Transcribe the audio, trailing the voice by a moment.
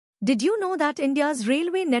Did you know that India's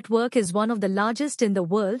railway network is one of the largest in the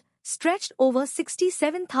world, stretched over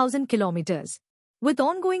 67,000 kilometers? With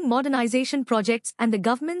ongoing modernization projects and the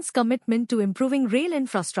government's commitment to improving rail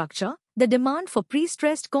infrastructure, the demand for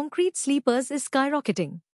pre-stressed concrete sleepers is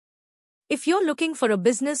skyrocketing. If you're looking for a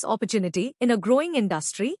business opportunity in a growing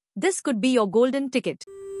industry, this could be your golden ticket.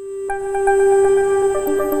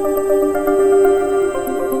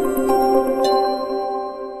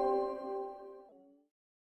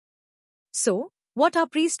 So, what are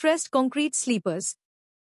pre-stressed concrete sleepers?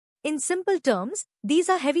 In simple terms, these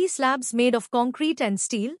are heavy slabs made of concrete and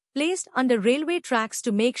steel, placed under railway tracks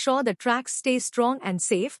to make sure the tracks stay strong and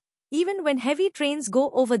safe, even when heavy trains go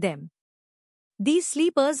over them. These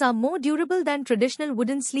sleepers are more durable than traditional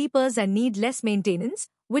wooden sleepers and need less maintenance,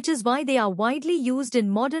 which is why they are widely used in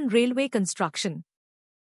modern railway construction.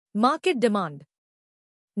 Market demand.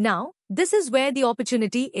 Now, this is where the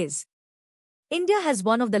opportunity is. India has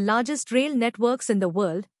one of the largest rail networks in the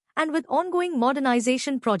world, and with ongoing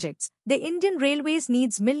modernization projects, the Indian Railways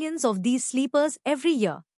needs millions of these sleepers every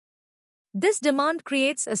year. This demand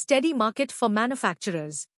creates a steady market for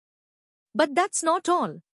manufacturers. But that's not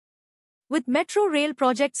all. With metro rail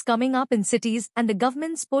projects coming up in cities and the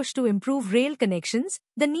government's push to improve rail connections,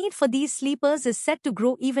 the need for these sleepers is set to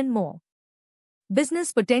grow even more.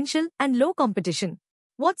 Business potential and low competition.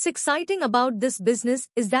 What's exciting about this business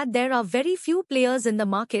is that there are very few players in the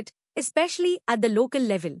market, especially at the local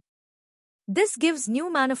level. This gives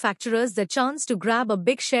new manufacturers the chance to grab a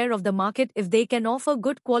big share of the market if they can offer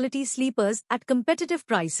good quality sleepers at competitive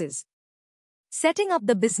prices. Setting up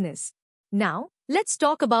the business. Now, let's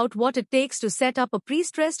talk about what it takes to set up a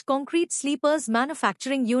pre-stressed concrete sleepers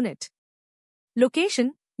manufacturing unit.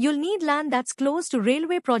 Location. You'll need land that's close to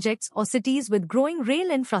railway projects or cities with growing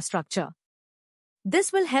rail infrastructure.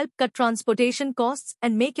 This will help cut transportation costs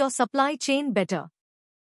and make your supply chain better.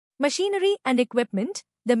 Machinery and equipment.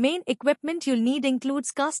 The main equipment you'll need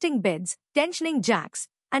includes casting beds, tensioning jacks,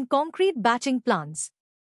 and concrete batching plants.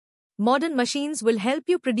 Modern machines will help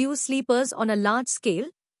you produce sleepers on a large scale,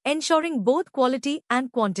 ensuring both quality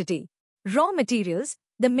and quantity. Raw materials.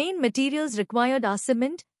 The main materials required are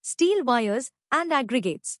cement, steel wires, and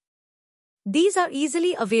aggregates. These are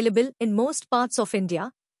easily available in most parts of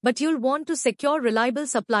India, but you'll want to secure reliable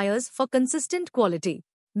suppliers for consistent quality.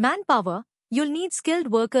 Manpower. You'll need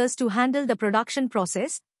skilled workers to handle the production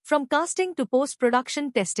process, from casting to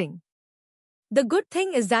post-production testing. The good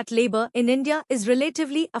thing is that labor in India is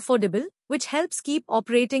relatively affordable, which helps keep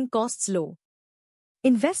operating costs low.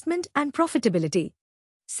 Investment and profitability.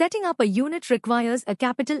 Setting up a unit requires a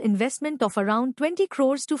capital investment of around 20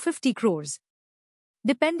 crores to 50 crores,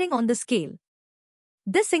 depending on the scale.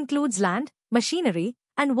 This includes land, machinery,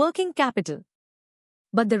 and working capital.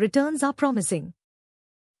 But the returns are promising.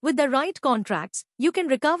 With the right contracts, you can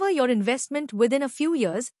recover your investment within a few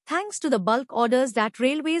years thanks to the bulk orders that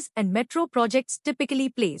railways and metro projects typically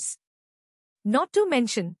place. Not to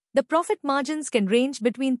mention, the profit margins can range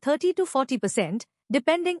between 30 to 40%,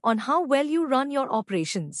 depending on how well you run your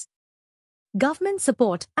operations. Government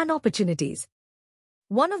support and opportunities.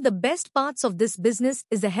 One of the best parts of this business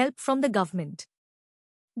is the help from the government.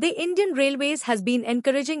 The Indian Railways has been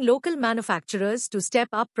encouraging local manufacturers to step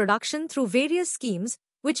up production through various schemes,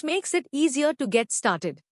 which makes it easier to get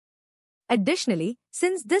started. Additionally,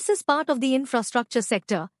 since this is part of the infrastructure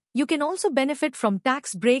sector, you can also benefit from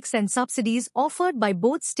tax breaks and subsidies offered by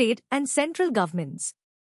both state and central governments.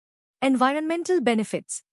 Environmental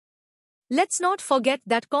benefits. Let's not forget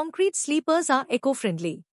that concrete sleepers are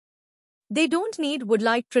eco-friendly. They don't need wood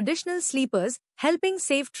like traditional sleepers, helping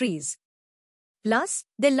save trees. Plus,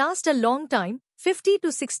 they last a long time, 50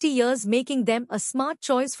 to 60 years, making them a smart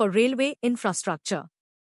choice for railway infrastructure.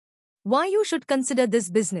 Why you should consider this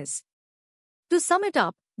business? To sum it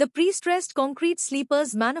up, the pre-stressed concrete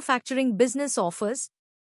sleepers manufacturing business offers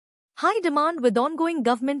high demand with ongoing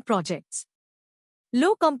government projects,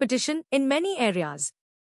 low competition in many areas,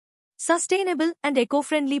 sustainable and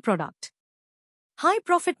eco-friendly product, high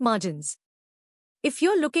profit margins. If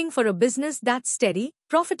you're looking for a business that's steady,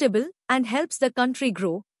 profitable, and helps the country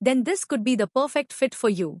grow, then this could be the perfect fit for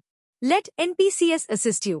you. Let NPCS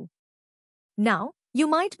assist you. Now, you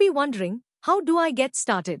might be wondering, how do I get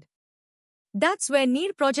started? That's where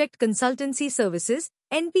Neer Project Consultancy Services,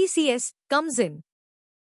 NPCS, comes in.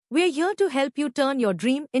 We're here to help you turn your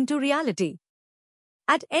dream into reality.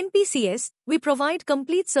 At NPCS, we provide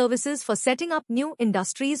complete services for setting up new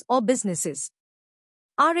industries or businesses.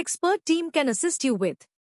 Our expert team can assist you with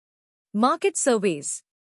market surveys,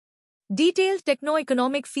 detailed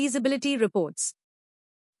techno-economic feasibility reports,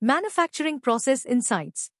 manufacturing process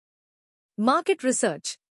insights, market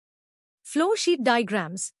research, flow sheet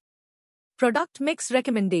diagrams, Product mix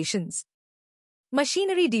recommendations.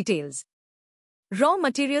 Machinery details. Raw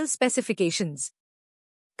material specifications.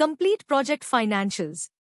 Complete project financials.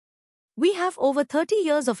 We have over 30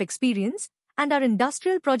 years of experience, and our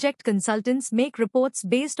industrial project consultants make reports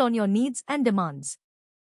based on your needs and demands.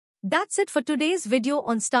 That's it for today's video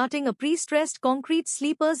on starting a pre-stressed concrete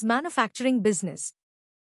sleepers manufacturing business.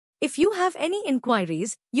 If you have any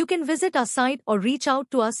inquiries, you can visit our site or reach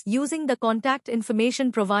out to us using the contact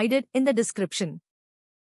information provided in the description.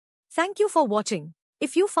 Thank you for watching.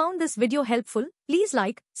 If you found this video helpful, please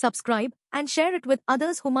like, subscribe, and share it with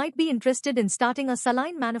others who might be interested in starting a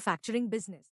saline manufacturing business.